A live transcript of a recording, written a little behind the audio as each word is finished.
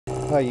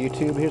Hi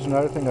YouTube, here's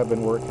another thing I've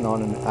been working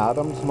on, an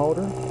Adams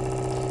motor.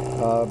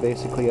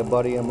 Basically a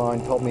buddy of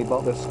mine told me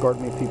about this,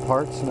 scored me a few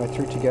parts, and I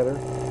threw together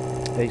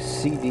a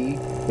CD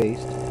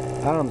based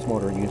Adams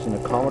motor using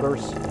a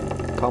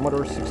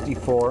Commodore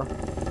 64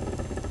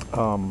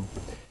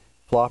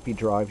 floppy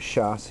drive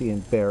chassis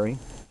and bearing.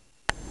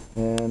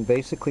 And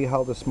basically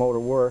how this motor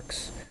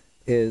works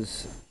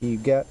is you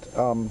get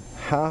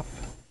half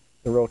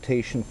the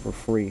rotation for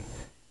free.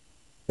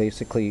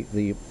 Basically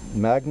the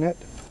magnet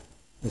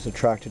is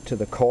attracted to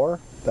the core,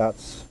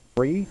 that's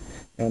free,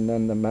 and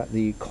then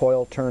the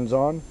coil turns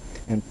on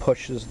and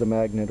pushes the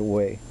magnet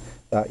away,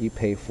 that you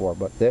pay for.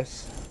 But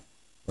this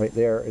right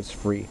there is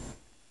free.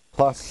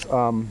 Plus,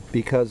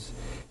 because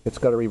it's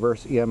got a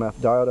reverse EMF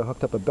diode, I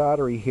hooked up a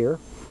battery here,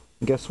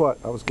 and guess what?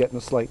 I was getting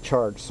a slight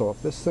charge. So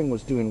if this thing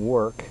was doing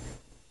work,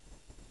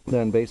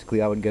 then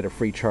basically I would get a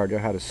free charge. I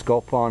had a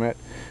scope on it,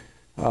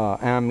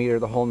 ammeter,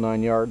 the whole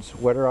 9 yards.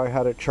 Whether I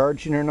had it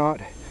charging or not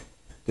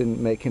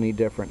didn't make any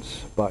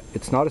difference. But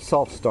it's not a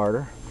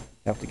self-starter,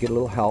 you have to get a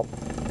little help.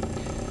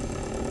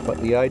 But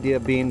the idea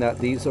being that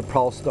these are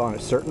pulsed on a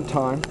certain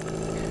time.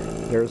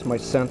 There's my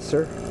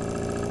sensor,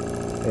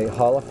 a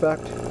Hall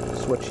effect,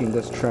 switching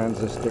this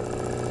transistor.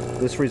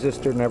 This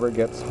resistor never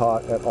gets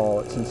hot at all.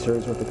 It's in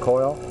series with the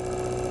coil.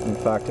 In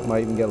fact, it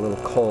might even get a little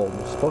cold.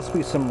 There's supposed to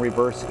be some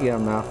reverse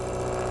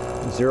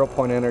EMF, 0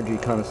 point energy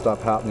kind of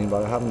stuff happening,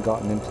 but I haven't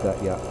gotten into that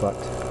yet. But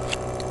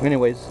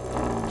anyways,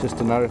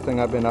 just another thing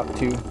I've been up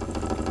to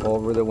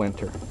over the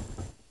winter.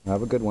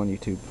 Have a good one,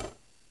 YouTube.